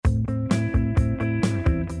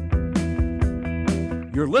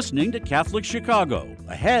You're listening to Catholic Chicago.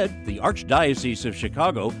 Ahead, the Archdiocese of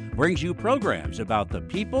Chicago brings you programs about the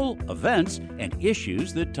people, events, and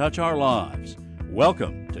issues that touch our lives.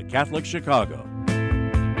 Welcome to Catholic Chicago.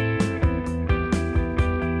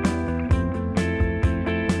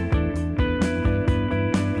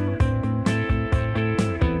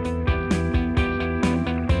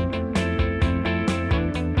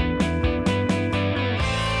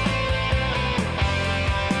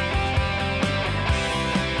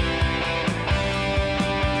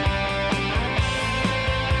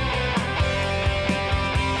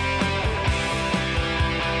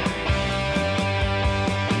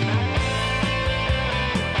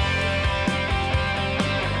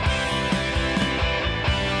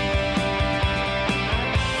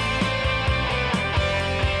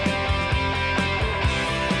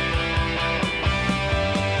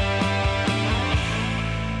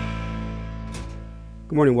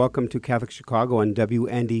 Good morning. Welcome to Catholic Chicago on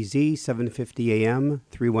WNDZ, 750 AM,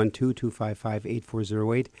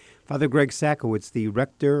 312-255-8408. Father Greg Sakowicz, the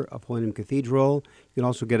rector of Holy Name Cathedral. You can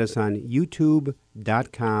also get us on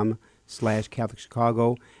youtube.com/Catholic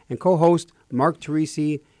Chicago. And co-host Mark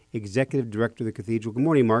Teresi, executive director of the cathedral. Good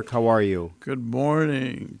morning, Mark. How are you? Good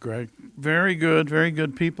morning, Greg. Very good, very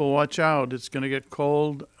good. People, watch out. It's going to get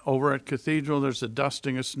cold over at Cathedral. There's a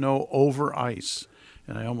dusting of snow over ice.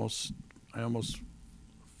 And I almost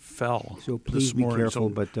fell. So please this be morning. careful.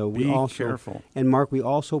 So but be we also, careful. And Mark, we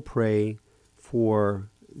also pray for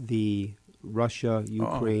the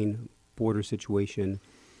Russia-Ukraine border situation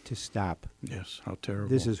to stop. Yes, how terrible.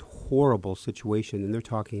 This is horrible situation, and they're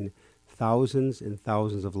talking thousands and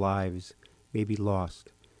thousands of lives may be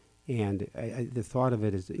lost. And the thought of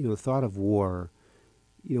it is, the thought of war.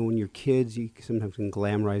 When you're kids, you sometimes can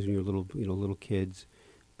glamorize when you're little kids,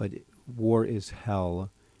 but war is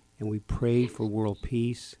hell. And we pray for world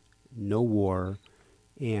peace, no war,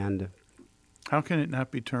 and how can it not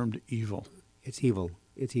be termed evil? It's evil.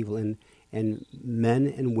 It's evil, and men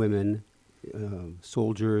and women,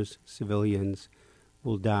 soldiers, civilians,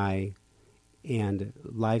 will die, and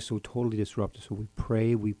lives so totally disrupted. So we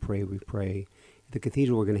pray. At the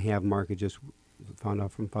cathedral, we're going to have, Mark had just found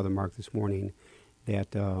out from Father Mark this morning,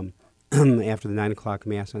 that after the 9 o'clock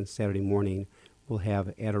Mass on Saturday morning, we'll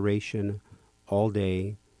have adoration all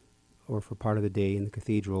day, or for part of the day in the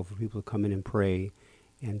cathedral for people to come in and pray.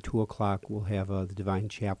 And 2 o'clock we'll have the Divine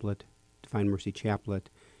Mercy Chaplet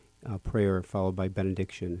prayer followed by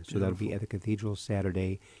benediction. So that'll be at the cathedral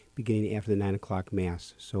Saturday, beginning after the 9 o'clock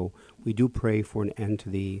Mass. So we do pray for an end to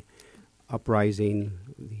the uprising,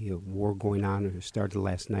 the war going on, or started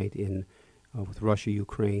last night with Russia,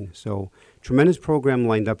 Ukraine. So tremendous program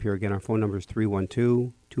lined up here. Again, our phone number is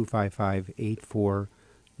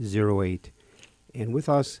 312-255-8408. And with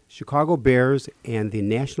us, Chicago Bears and the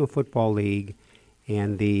National Football League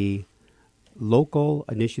and the Local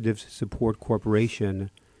Initiatives Support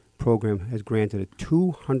Corporation program has granted a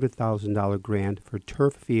 $200,000 grant for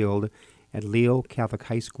turf field at Leo Catholic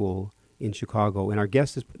High School in Chicago. And our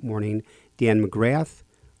guests this morning, Dan McGrath,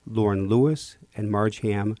 Lauren Lewis, and Marge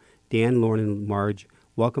Ham. Dan, Lauren, and Marge,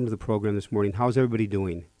 welcome to the program this morning. How's everybody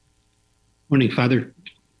doing? Morning, Father.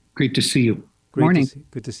 Great to see you. Morning.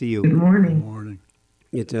 Good to see you. Good morning. Good morning.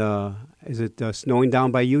 Is it snowing down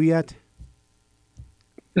by you yet?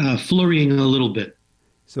 Flurrying a little bit.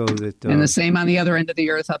 So that and the same on the other end of the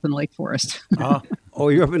earth up in Lake Forest. Oh,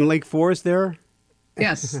 you're up in Lake Forest there?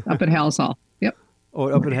 Yes, up at Hallis Hall. Yep. Oh,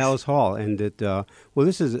 up at Hallis Hall. And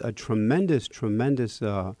this is a tremendous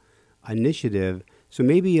initiative. So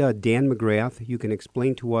maybe Dan McGrath, you can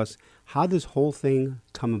explain to us how this whole thing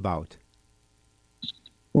come about.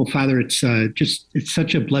 Well, Father, it's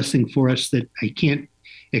such a blessing for us that I can't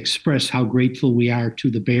express how grateful we are to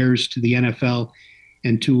the Bears, to the NFL,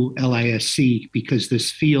 and to LISC, because this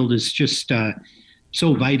field is just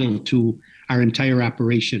so vital to our entire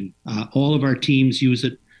operation. All of our teams use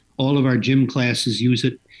it. All of our gym classes use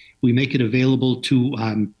it. We make it available to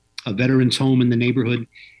a veterans home in the neighborhood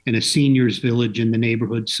and a seniors village in the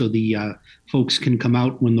neighborhood, so the folks can come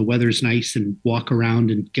out when the weather's nice and walk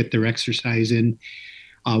around and get their exercise in.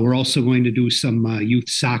 We're also going to do some youth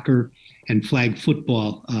soccer and flag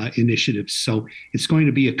football initiatives. So it's going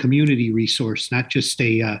to be a community resource, not just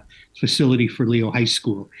a facility for Leo High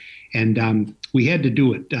School. And we had to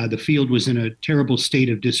do it. The field was in a terrible state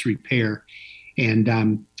of disrepair. And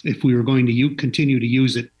if we were going to continue to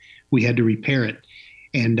use it, we had to repair it.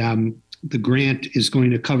 And the grant is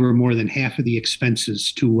going to cover more than half of the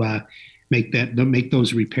expenses to make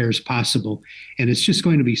those repairs possible. And it's just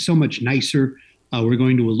going to be so much nicer. We're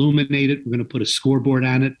going to illuminate it. We're going to put a scoreboard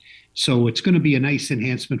on it. So it's going to be a nice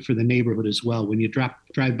enhancement for the neighborhood as well. When you drive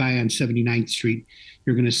by on 79th Street,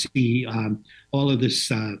 you're going to see all of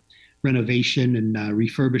this renovation and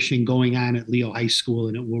refurbishing going on at Leo High School,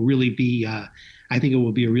 and it will really be, I think it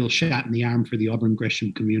will be a real shot in the arm for the Auburn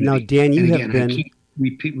Gresham community. Now, Dan, you have been... I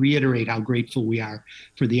can't reiterate how grateful we are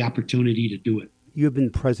for the opportunity to do it. You have been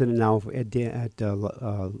president now at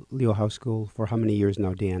Leo High School for how many years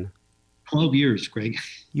now, Dan? 12 years, Greg.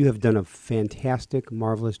 You have done a fantastic,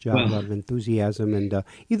 marvelous job, a lot of enthusiasm, and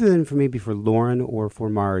either for maybe for Lauren or for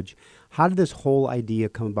Marge, how did this whole idea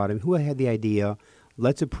come about? I mean, who had the idea,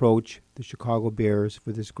 let's approach the Chicago Bears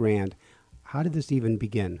for this grant? How did this even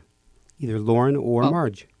begin? Either Lauren or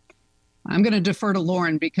Marge. I'm going to defer to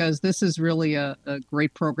Lauren because this is really a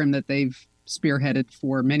great program that they've spearheaded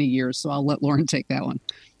for many years, so I'll let Lauren take that one.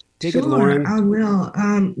 Take it, Lauren. I will.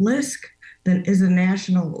 LISC is a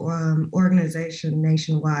national organization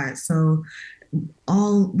nationwide. So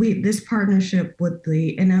this partnership with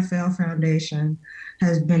the NFL Foundation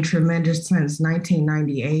has been tremendous since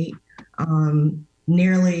 1998.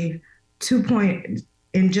 Nearly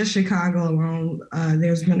in just Chicago alone,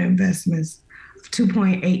 there's been investments of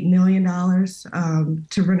 $2.8 million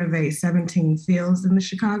to renovate 17 fields in the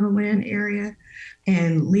Chicagoland area.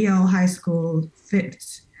 And Leo High School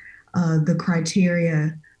fits the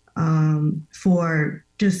criteria for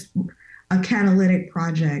just a catalytic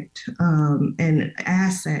project and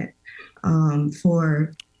asset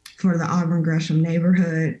for the Auburn Gresham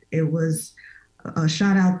neighborhood. It was a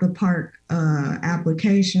shot out the park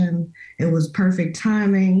application. It was perfect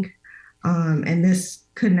timing, and this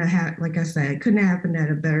couldn't have happened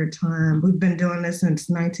at a better time. We've been doing this since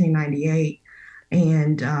 1998,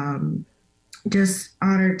 and just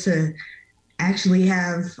honored to actually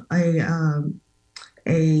have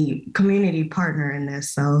a community partner in this.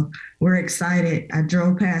 So we're excited. I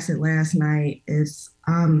drove past it last night.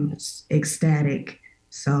 I'm ecstatic.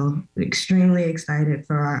 So extremely excited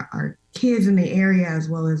for our kids in the area as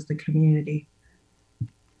well as the community.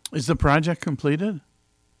 Is the project completed?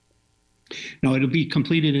 No, it'll be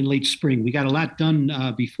completed in late spring. We got a lot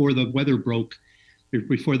done before the weather broke,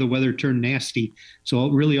 before the weather turned nasty. So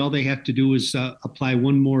really all they have to do is apply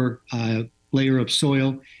one more layer of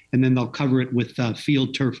soil, and then they'll cover it with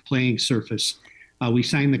field turf playing surface. We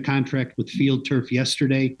signed the contract with Field Turf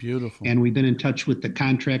yesterday. Beautiful. And we've been in touch with the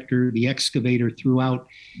contractor, the excavator throughout,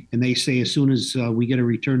 and they say as soon as we get a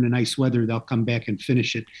return to nice weather, they'll come back and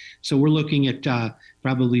finish it. So we're looking at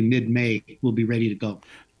probably mid-May, we'll be ready to go.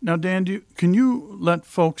 Now, Dan, can you let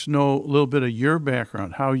folks know a little bit of your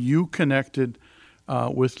background, how you connected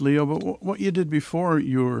with Leo, but what you did before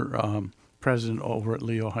you were president over at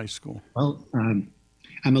Leo High School? Well,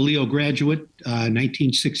 I'm a Leo graduate,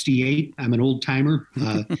 1968. I'm an old timer.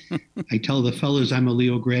 I tell the fellas I'm a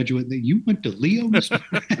Leo graduate. That you went to Leo, Mr.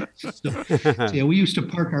 So, yeah, we used to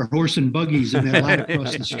park our horse and buggies in that lot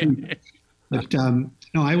across the street. But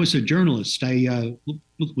no, I was a journalist. I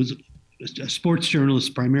was a sports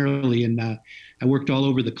journalist primarily, and I worked all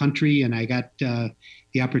over the country. And I got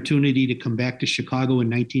the opportunity to come back to Chicago in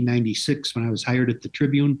 1996 when I was hired at the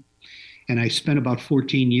Tribune, and I spent about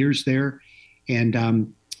 14 years there. And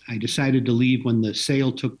I decided to leave when the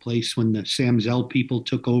sale took place, when the Sam Zell people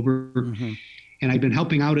took over. Mm-hmm. And I've been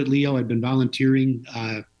helping out at Leo. I've been volunteering.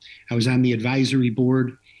 I was on the advisory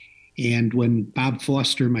board. And when Bob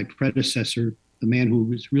Foster, my predecessor, the man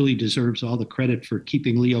who really deserves all the credit for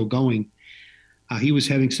keeping Leo going, he was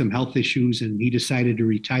having some health issues and he decided to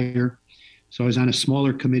retire. So I was on a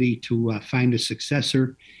smaller committee to find a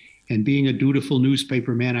successor. And being a dutiful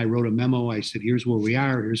newspaper man, I wrote a memo. I said, here's where we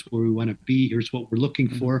are. Here's where we want to be. Here's what we're looking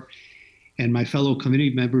for. And my fellow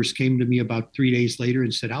committee members came to me about 3 days later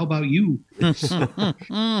and said, how about you? So,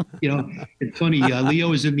 it's funny.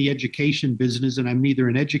 Leo is in the education business, and I'm neither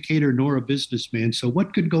an educator nor a businessman. So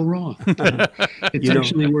what could go wrong? It's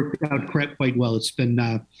actually worked out quite well. It's been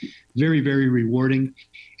very, very rewarding.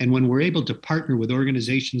 And when we're able to partner with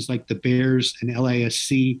organizations like the Bears and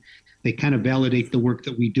LISC, they kind of validate the work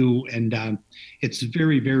that we do. And it's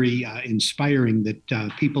very, very inspiring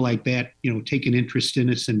that people like that, take an interest in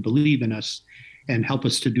us and believe in us and help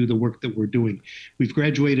us to do the work that we're doing. We've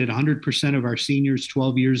graduated 100% of our seniors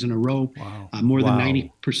 12 years in a row. Wow. More than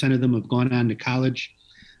 90% of them have gone on to college.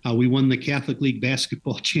 We won the Catholic League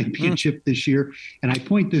basketball championship this year. And I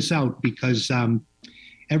point this out because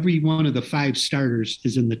every one of the 5 starters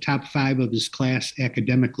is in the top 5 of his class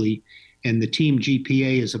academically. And the team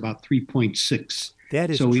GPA is about 3.6.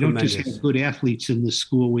 That is so we tremendous. Don't just have good athletes in the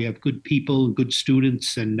school. We have good people and good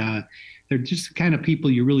students, and they're just the kind of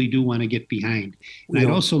people you really do want to get behind. And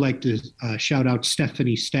I'd also like to shout out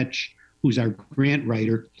Stephanie Stetch, who's our grant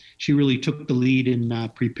writer. She really took the lead in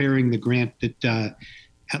preparing the grant that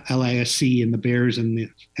LISC and the Bears and the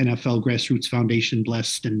NFL Grassroots Foundation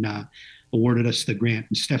blessed and awarded us the grant.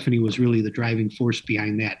 And Stephanie was really the driving force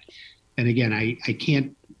behind that. And again, I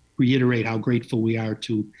can't reiterate how grateful we are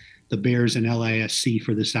to the Bears and LISC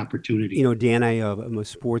for this opportunity. You know, Dan, I'm a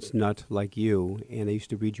sports nut like you, and I used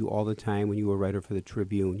to read you all the time when you were a writer for the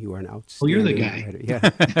Tribune. You are an outstanding you're the guy. writer. Yeah.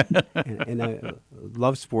 and I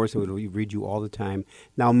love sports, and would read you all the time.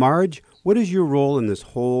 Now, Marge, what is your role in this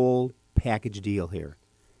whole package deal here?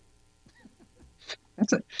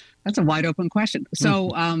 That's a wide open question.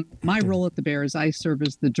 So my role at the Bears, I serve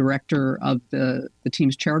as the director of the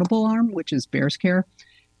team's charitable arm, which is Bears Care.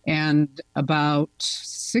 And about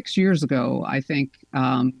 6 years ago, I think,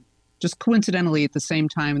 just coincidentally at the same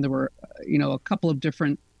time, there were, a couple of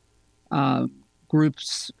different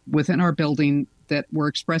groups within our building that were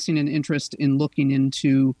expressing an interest in looking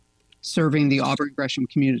into serving the Auburn Gresham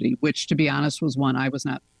community, which, to be honest, was one I was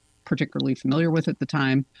not particularly familiar with at the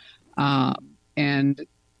time. And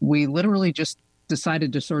we literally just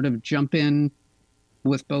decided to sort of jump in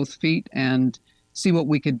with both feet and see what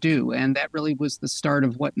we could do. And that really was the start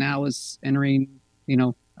of what now is entering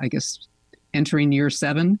year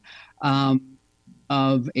 7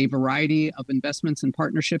 of a variety of investments and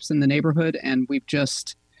partnerships in the neighborhood. And we've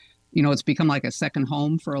just, it's become like a second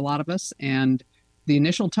home for a lot of us. And the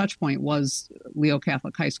initial touch point was Leo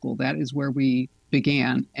Catholic High School. That is where we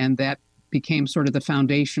began. And that became sort of the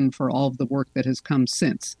foundation for all of the work that has come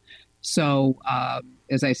since. So,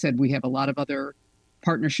 as I said, we have a lot of other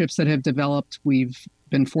partnerships that have developed. We've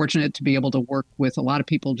been fortunate to be able to work with a lot of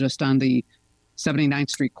people just on the 79th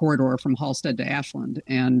Street corridor from Halsted to Ashland.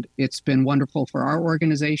 And it's been wonderful for our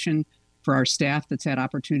organization, for our staff that's had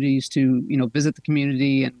opportunities to, visit the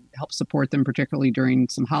community and help support them, particularly during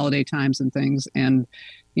some holiday times and things. And,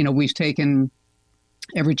 we've taken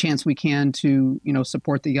every chance we can to,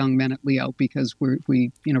 support the young men at Leo because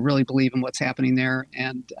we really believe in what's happening there.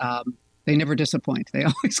 And they never disappoint. They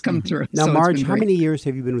always come through. Now, so Marge, how many years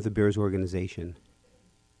have you been with the Bears organization?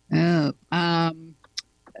 I've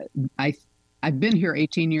been here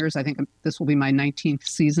 18 years. I think this will be my 19th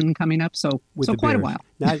season coming up. So quite a while.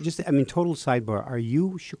 Now, total sidebar. Are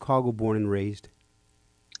you Chicago born and raised?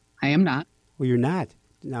 I am not. Well, you're not.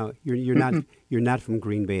 Now, you're not. You're not from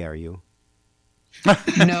Green Bay, are you?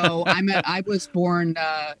 No, I was born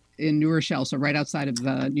in New Rochelle, so right outside of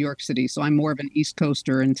New York City. So I'm more of an East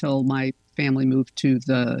Coaster until my family moved to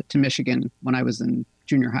Michigan when I was in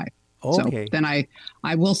junior high. Okay. So then I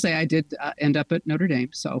will say I did end up at Notre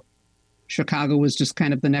Dame. So Chicago was just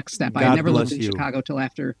kind of the next step. I never lived in Chicago till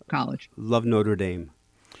after college. Love Notre Dame.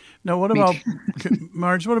 Now, what about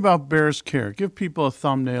Marge? What about Bears Care? Give people a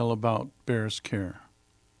thumbnail about Bears Care.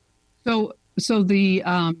 So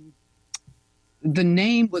the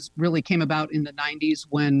name really came about in the 90s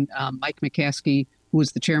when Mike McCaskey, who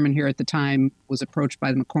was the chairman here at the time, was approached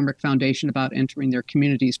by the McCormick Foundation about entering their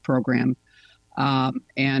communities program.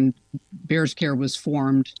 And Bears Care was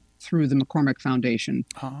formed through the McCormick Foundation.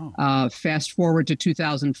 Oh. Fast forward to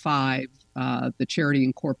 2005, the charity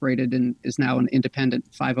incorporated and is now an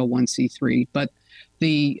independent 501c3. But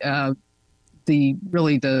the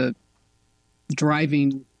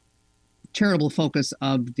driving charitable focus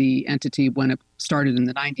of the entity when it started in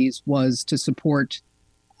the 90s was to support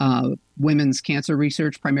women's cancer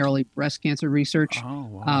research, primarily breast cancer research,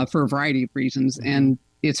 for a variety of reasons. Mm-hmm. And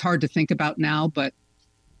it's hard to think about now, but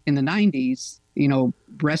in the 90s,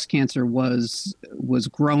 breast cancer was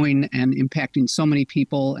growing and impacting so many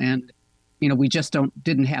people. And, we just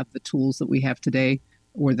didn't have the tools that we have today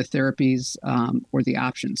or the therapies or the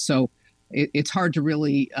options. So it's hard to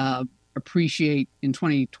really appreciate in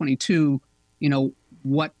 2022,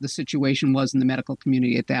 what the situation was in the medical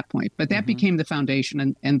community at that point. But that became the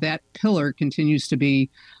foundation, and that pillar continues to be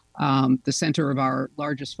the center of our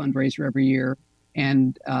largest fundraiser every year,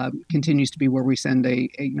 and continues to be where we send a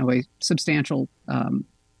substantial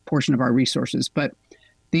portion of our resources. But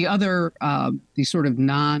the other, these sort of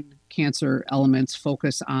non-cancer elements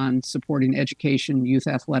focus on supporting education, youth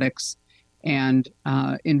athletics, and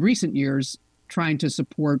in recent years, trying to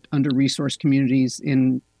support under-resourced communities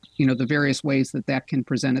in the various ways that can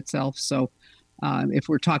present itself. So if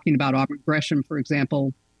we're talking about Auburn Gresham, for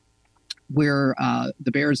example, where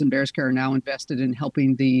the Bears and Bears Care are now invested in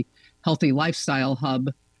helping the Healthy Lifestyle Hub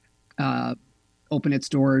open its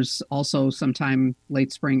doors also sometime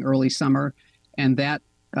late spring, early summer. And that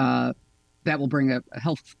will bring a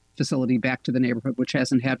health facility back to the neighborhood, which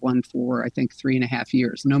hasn't had one for, I think, 3.5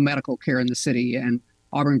 years. No medical care in the city. And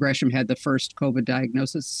Auburn Gresham had the first COVID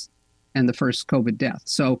diagnosis and the first COVID death.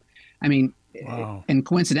 So, Wow. And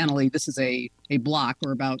coincidentally, this is a block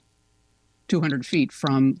or about 200 feet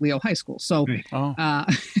from Leo High School. So,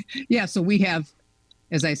 so we have,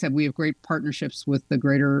 as I said, we have great partnerships with the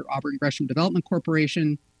Greater Auburn Gresham Development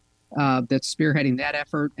Corporation that's spearheading that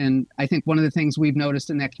effort. And I think one of the things we've noticed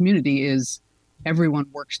in that community is everyone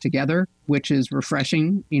works together, which is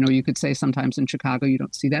refreshing. You could say sometimes in Chicago you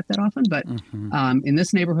don't see that often, but in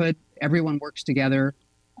this neighborhood, everyone works together.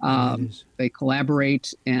 They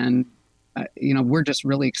collaborate, and we're just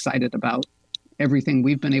really excited about everything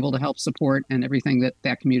we've been able to help support and everything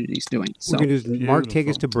that community is doing. So, Mark, take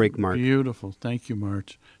us to break, Mark. Beautiful. Thank you,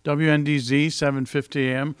 March. WNDZ, 750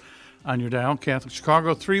 AM on your dial, Catholic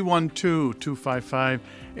Chicago,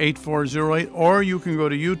 312-255-8408, or you can go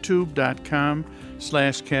to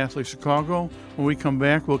youtube.com/Catholic Chicago. When we come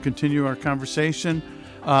back, we'll continue our conversation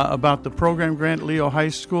about the program grant at Leo High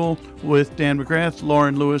School with Dan McGrath,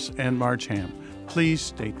 Lauren Lewis, and March Ham. Please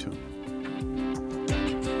stay tuned.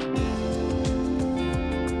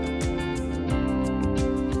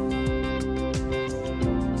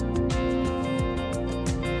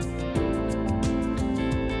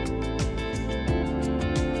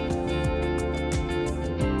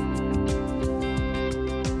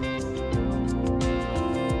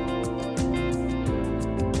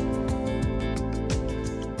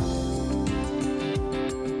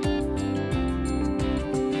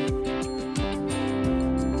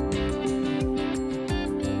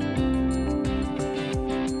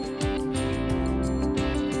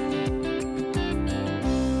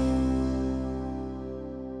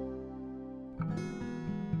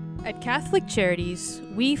 At Catholic Charities,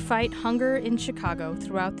 we fight hunger in Chicago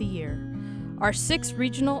throughout the year. Our 6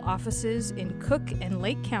 regional offices in Cook and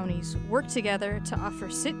Lake counties work together to offer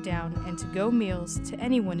sit-down and to-go meals to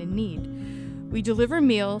anyone in need. We deliver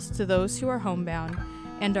meals to those who are homebound,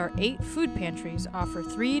 and our 8 food pantries offer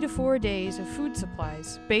 3 to 4 days of food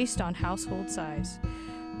supplies based on household size.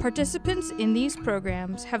 Participants in these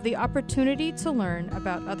programs have the opportunity to learn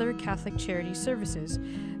about other Catholic charity services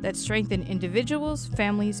that strengthen individuals,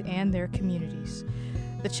 families, and their communities.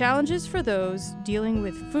 The challenges for those dealing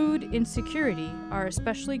with food insecurity are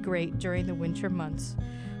especially great during the winter months.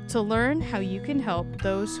 To learn how you can help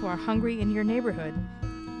those who are hungry in your neighborhood,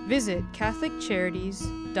 visit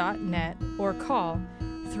CatholicCharities.net or call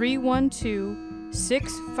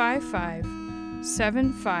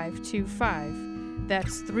 312-655-7525.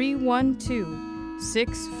 That's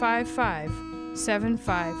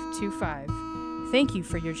 312-655-7525. Thank you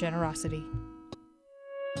for your generosity.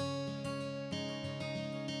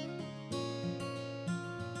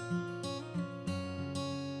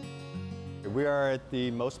 We are at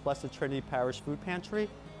the Most Blessed Trinity Parish Food Pantry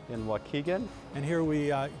in Waukegan. And here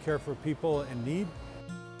we care for people in need.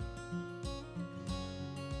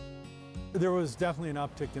 There was definitely an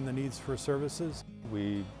uptick in the needs for services.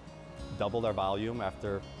 We doubled our volume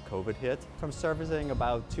after COVID hit, from servicing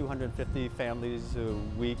about 250 families a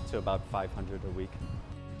week to about 500 a week.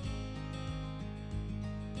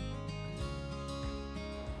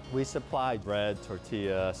 We supply bread,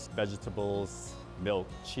 tortillas, vegetables, milk,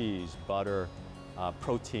 cheese, butter,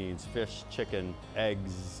 proteins, fish, chicken,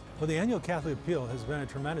 eggs. Well, the Annual Catholic Appeal has been a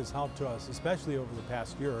tremendous help to us, especially over the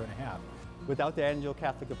past year and a half. Without the Annual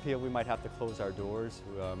Catholic Appeal, we might have to close our doors.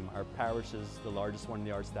 Our parish is the largest one in the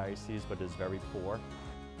Archdiocese, but is very poor.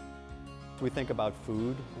 We think about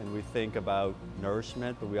food and we think about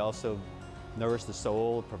nourishment, but we also nourish the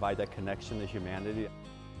soul, provide that connection to humanity.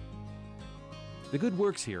 The good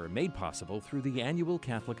works here are made possible through the Annual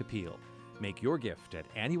Catholic Appeal. Make your gift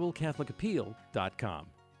at annualcatholicappeal.com.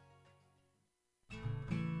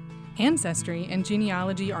 Ancestry and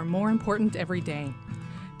genealogy are more important every day.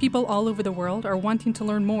 People all over the world are wanting to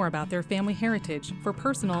learn more about their family heritage for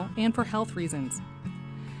personal and for health reasons.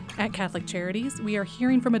 At Catholic Charities, we are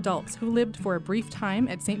hearing from adults who lived for a brief time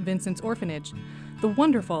at St. Vincent's Orphanage, the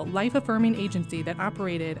wonderful life-affirming agency that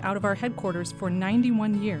operated out of our headquarters for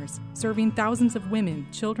 91 years, serving thousands of women,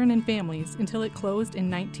 children, and families until it closed in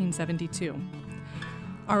 1972.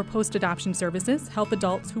 Our post-adoption services help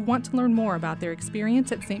adults who want to learn more about their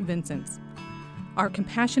experience at St. Vincent's. Our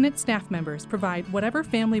compassionate staff members provide whatever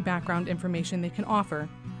family background information they can offer,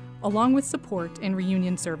 along with support and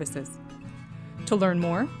reunion services. To learn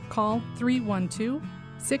more, call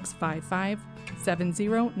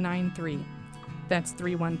 312-655-7093. That's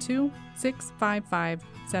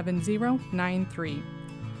 312-655-7093.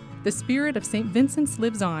 The spirit of St. Vincent's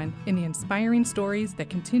lives on in the inspiring stories that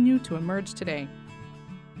continue to emerge today.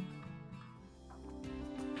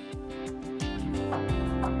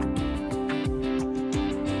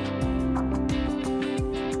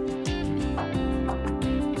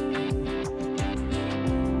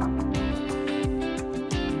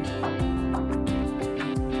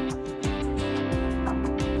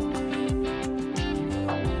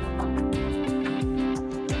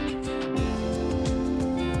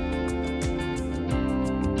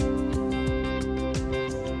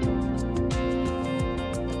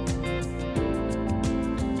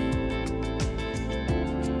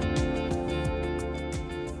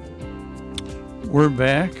 We're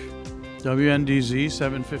back. WNDZ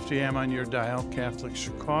 750 AM on your dial, Catholic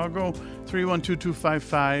Chicago,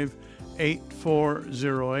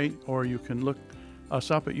 312-255-8408, or you can look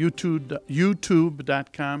us up at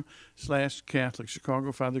youtube.com/Catholic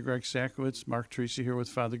Chicago. Father Greg Sakowicz, Mark Tracy here with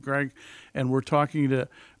Father Greg, and we're talking to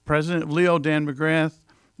President of Leo, Dan McGrath,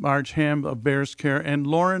 Marge Ham of Bears Care, and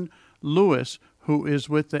Lauren Lewis, who is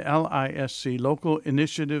with the LISC, Local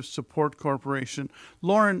Initiative Support Corporation.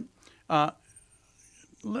 Lauren,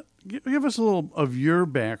 give us a little of your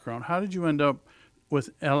background. How did you end up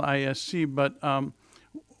with LISC? But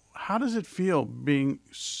how does it feel being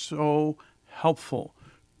so helpful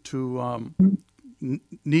to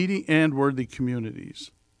needy and worthy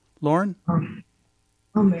communities? Lauren?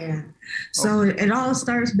 Oh man. So it all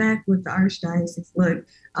starts back with the Archdiocese. Look,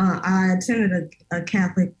 I attended a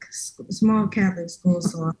small Catholic school,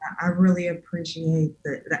 so I really appreciate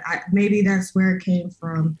that. Maybe that's where it came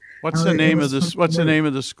from. What's the name of this? What's the name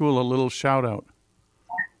of the school? A little shout out.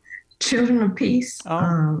 Children of Peace. Oh.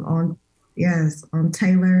 On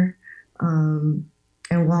Taylor and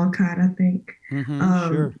Walcott, I think.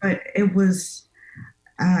 Sure. But it was.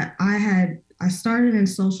 I started in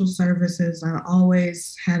social services. I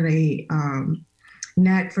always had a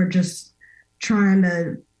knack for just trying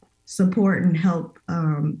to support and help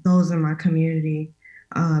those in my community.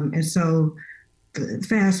 And so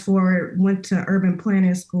fast forward, went to urban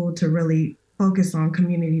planning school to really focus on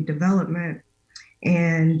community development,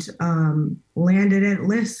 and landed at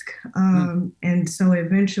LISC. And so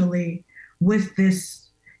eventually with this,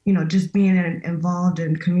 just being involved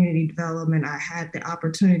in community development, I had the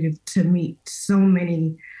opportunity to meet so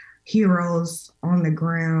many heroes on the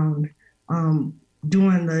ground,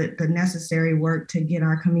 doing the necessary work to get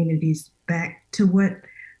our communities back to what,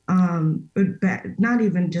 not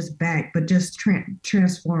even just back, but just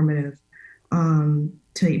transformative,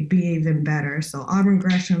 to be even better. So Auburn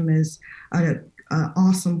Gresham is an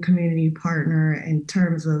awesome community partner in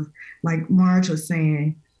terms of, like Marge was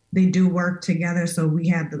saying, they do work together. So we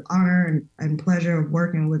have the honor and pleasure of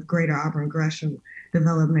working with Greater Auburn Gresham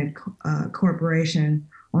Development Corporation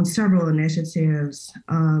on several initiatives.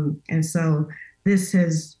 And so this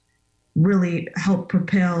has really helped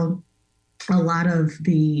propel a lot of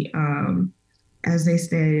the, as they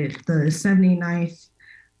stated, the 79th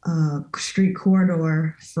Street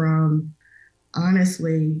corridor from,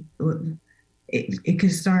 honestly, it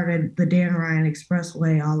could start at the Dan Ryan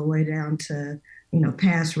Expressway all the way down to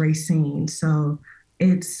past Racine. So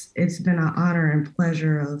it's been an honor and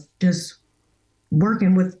pleasure of just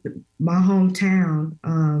working with my hometown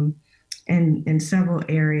in several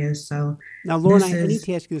areas. So now, Lauren, I need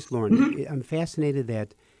to ask you this, Lauren. Mm-hmm. I'm fascinated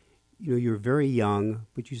that you're very young,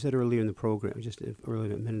 but you said earlier in the program, just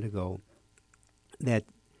earlier a minute ago, that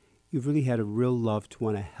you've really had a real love to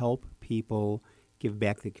want to help people, give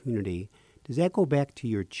back to the community. Does that go back to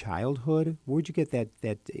your childhood? Where'd you get that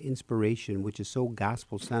inspiration, which is so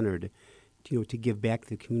gospel-centered, to give back to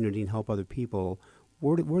the community and help other people?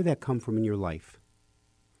 Where did that come from in your life?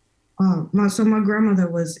 So my grandmother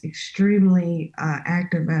was extremely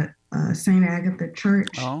active at St. Agatha Church.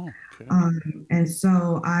 Oh, okay. And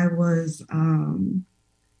so I was,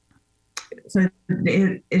 so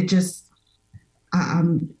it just,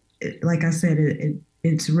 like I said,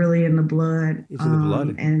 it's really in the blood. It's in the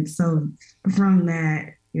blood. And so from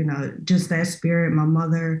that, just that spirit, my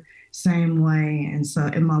mother, same way. And so,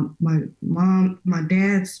 and my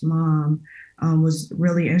dad's mom was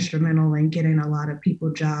really instrumental in getting a lot of people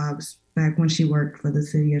jobs back when she worked for the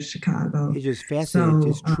city of Chicago. It's just fascinating.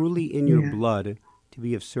 It's truly in your blood to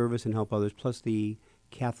be of service and help others, plus the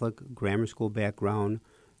Catholic grammar school background.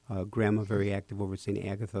 Grandma very active over at St.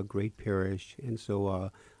 Agatha, great parish. And so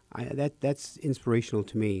that's inspirational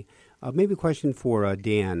to me. Maybe a question for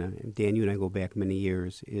Dan. Dan, you and I go back many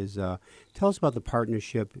years. Is tell us about the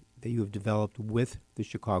partnership that you have developed with the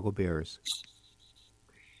Chicago Bears.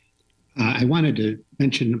 I wanted to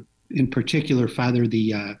mention in particular, Father,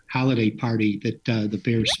 the holiday party that the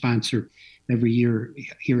Bears sponsor every year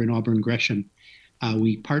here in Auburn Gresham.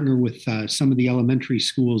 We partner with some of the elementary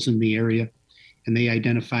schools in the area, and they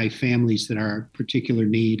identify families that are a particular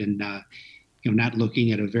need and not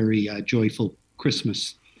looking at a very joyful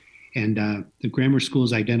Christmas. And the grammar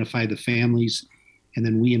schools identify the families, and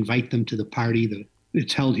then we invite them to the party.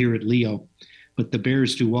 It's held here at Leo, but the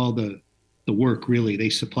Bears do all the work, really. They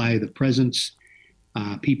supply the presents.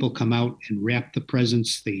 People come out and wrap the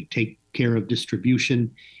presents. They take care of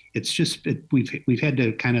distribution. It's just, we've had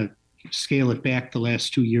to kind of scale it back the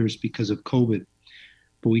last 2 years because of COVID,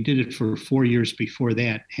 but we did it for 4 years before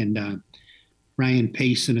that. And Ryan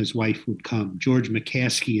Pace and his wife would come. George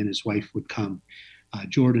McCaskey and his wife would come.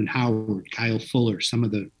 Jordan Howard, Kyle Fuller, some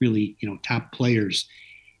of the really, top players.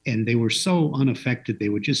 And they were so unaffected. They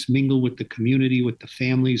would just mingle with the community, with the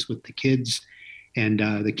families, with the kids. And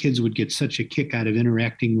the kids would get such a kick out of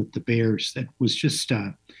interacting with the Bears. That was just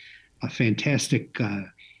a fantastic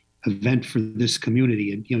event for this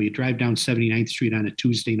community. And, you drive down 79th Street on a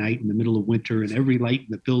Tuesday night in the middle of winter, and every light in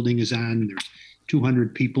the building is on. And there's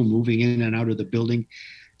 200 people moving in and out of the building.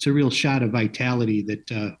 It's a real shot of vitality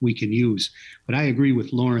that we can use. But I agree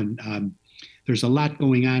with Lauren. There's a lot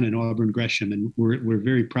going on in Auburn Gresham, and we're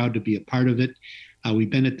very proud to be a part of it. We've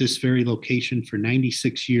been at this very location for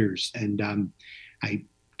 96 years, and I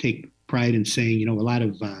take pride in saying, a lot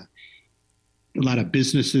of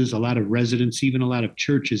businesses, a lot of residents, even a lot of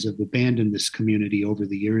churches have abandoned this community over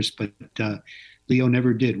the years, but Leo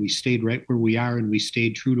never did. We stayed right where we are, and we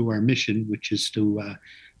stayed true to our mission, which is to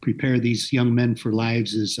prepare these young men for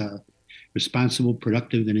lives as responsible,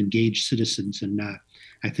 productive, and engaged citizens. And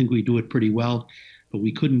I think we do it pretty well, but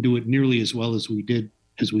we couldn't do it nearly as well as we do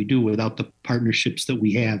without the partnerships that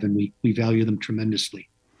we have, and we value them tremendously.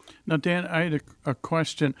 Now, Dan, I had a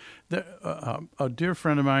question. A dear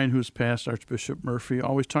friend of mine who's passed, Archbishop Murphy,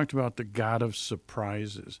 always talked about the God of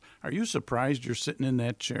surprises. Are you surprised you're sitting in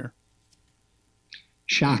that chair?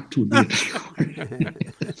 Shocked would be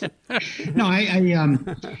the word. No,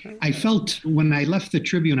 I felt when I left the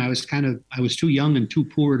Tribune, I was too young and too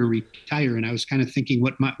poor to retire, and I was kind of thinking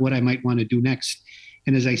what I might want to do next.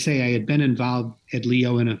 And as I say, I had been involved at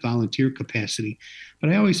Leo in a volunteer capacity, but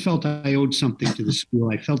I always felt I owed something to the school.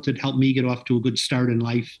 I felt it helped me get off to a good start in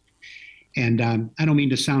life. And I don't mean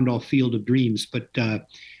to sound all field of dreams, but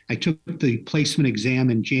I took the placement exam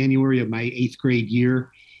in January of my 8th grade year.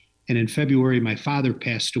 And in February, my father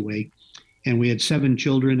passed away, and we had 7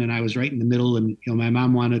 children, and I was right in the middle. And my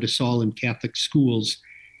mom wanted us all in Catholic schools.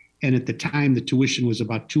 And at the time, the tuition was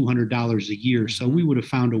about $200 a year. So we would have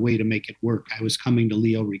found a way to make it work. I was coming to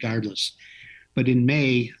Leo regardless. But in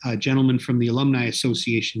May, a gentleman from the Alumni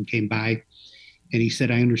Association came by, and he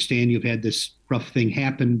said, I understand you've had this rough thing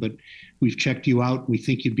happen, but we've checked you out. We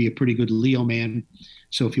think you'd be a pretty good Leo man.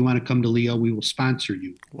 So if you want to come to Leo, we will sponsor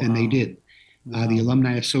you. Wow. And they did. Wow. The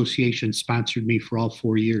Alumni Association sponsored me for all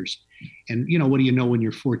 4 years. And, what do you know when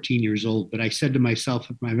you're 14 years old? But I said to myself,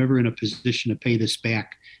 if I'm ever in a position to pay this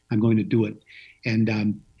back, I'm going to do it.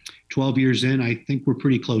 And 12 years in, I think we're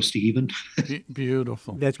pretty close to even.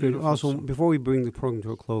 Beautiful. That's good. Beautiful. Also, before we bring the program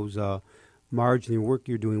to a close, Marge, and the work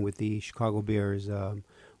you're doing with the Chicago Bears,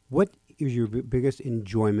 what is your biggest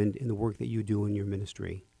enjoyment in the work that you do in your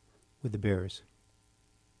ministry with the Bears?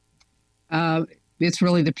 It's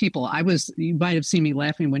really the people. You might have seen me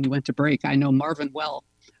laughing when you went to break. I know Marvin well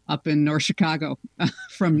up in North Chicago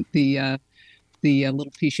from the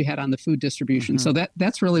little piece you had on the food distribution. Mm-hmm. So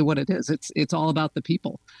that's really what it is. It's all about the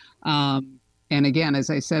people. And again,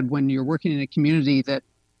 as I said, when you're working in a community that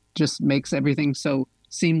just makes everything so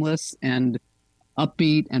seamless and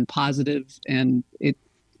upbeat and positive, and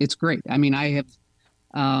it's great. I mean, I've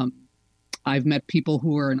met people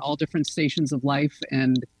who are in all different stations of life,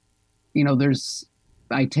 and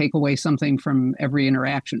I take away something from every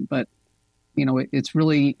interaction, but it's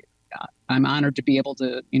really, I'm honored to be able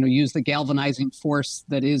to, use the galvanizing force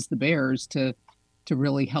that is the Bears to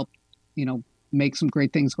really help, make some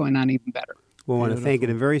great things going on even better. Well, I want to thank in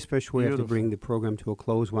a very special way to bring the program to a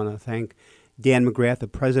close. I want to thank Dan McGrath, the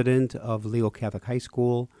president of Leo Catholic High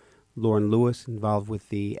School, Lauren Lewis, involved with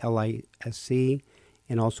the LISC,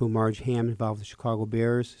 and also Marge Ham, involved with the Chicago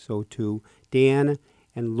Bears. So to Dan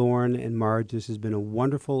and Lauren and Marge, this has been a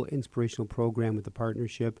wonderful, inspirational program with the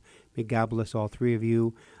partnership. May God bless all three of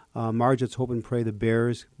you. Marge, let's hope and pray the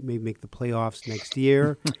Bears may make the playoffs next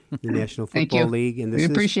year in the National Football League. And we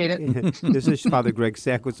appreciate it. This is Father Greg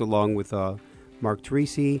Sakowicz along with Mark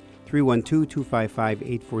Teresi,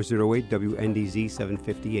 312-255-8408, WNDZ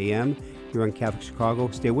 750 AM. Here on Catholic Chicago.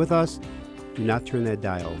 Stay with us. Do not turn that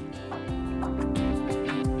dial.